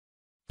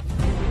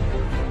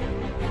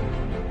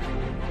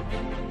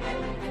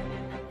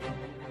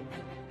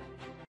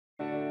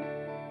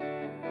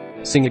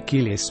Singer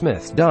Keely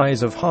Smith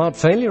dies of heart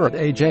failure at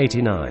age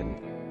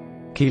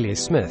 89. Keely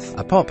Smith,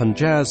 a pop and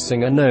jazz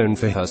singer known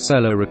for her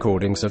solo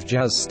recordings of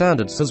jazz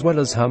standards as well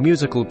as her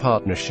musical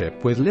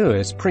partnership with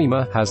Louis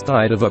Prima, has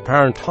died of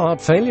apparent heart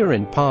failure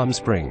in Palm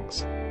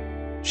Springs.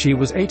 She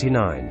was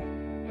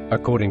 89.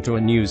 According to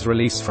a news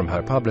release from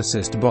her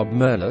publicist Bob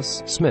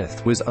Merlis,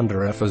 Smith was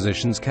under a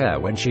physician's care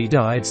when she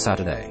died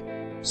Saturday.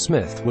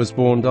 Smith was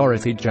born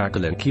Dorothy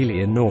Jacqueline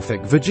Keely in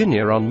Norfolk,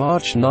 Virginia on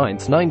March 9,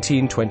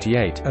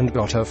 1928, and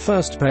got her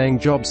first paying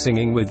job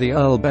singing with the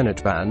Earl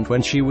Bennett Band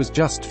when she was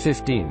just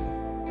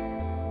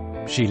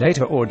 15. She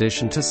later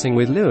auditioned to sing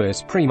with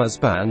Louis Prima's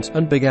band,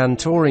 and began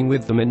touring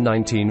with them in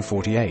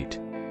 1948.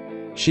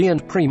 She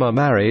and Prima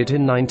married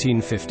in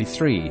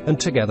 1953, and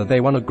together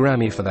they won a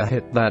Grammy for the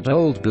hit That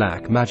Old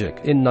Black Magic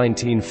in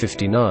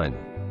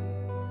 1959.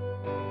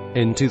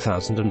 In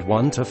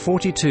 2001,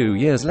 42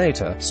 years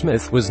later,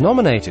 Smith was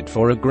nominated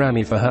for a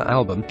Grammy for her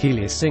album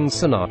Keely Sings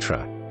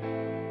Sinatra.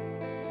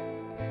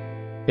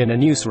 In a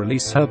news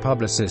release, her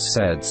publicist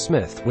said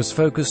Smith was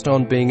focused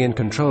on being in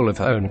control of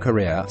her own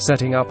career,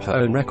 setting up her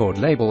own record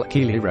label,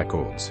 Keely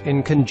Records,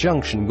 in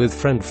conjunction with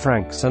friend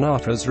Frank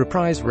Sinatra's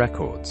Reprise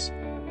Records.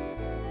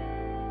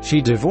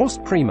 She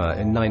divorced Prima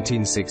in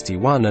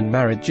 1961 and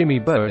married Jimmy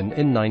Bowen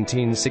in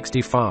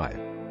 1965.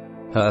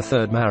 Her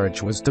third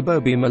marriage was to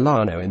Bobby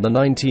Milano in the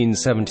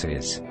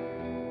 1970s.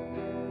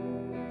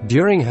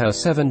 During her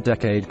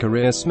 7-decade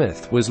career,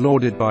 Smith was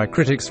lauded by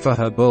critics for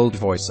her bold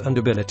voice and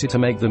ability to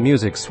make the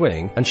music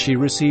swing, and she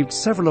received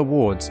several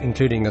awards,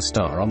 including a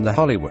star on the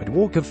Hollywood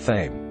Walk of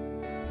Fame.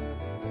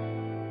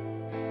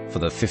 For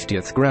the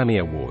 50th Grammy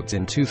Awards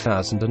in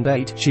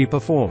 2008, she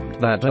performed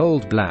That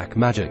Old Black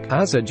Magic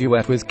as a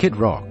duet with Kid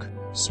Rock.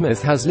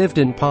 Smith has lived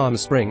in Palm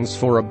Springs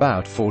for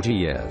about 40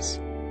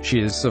 years. She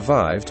is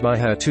survived by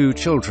her 2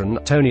 children,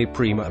 Tony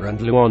Prima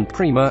and Louis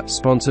Prima.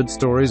 Sponsored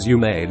stories you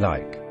may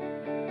like.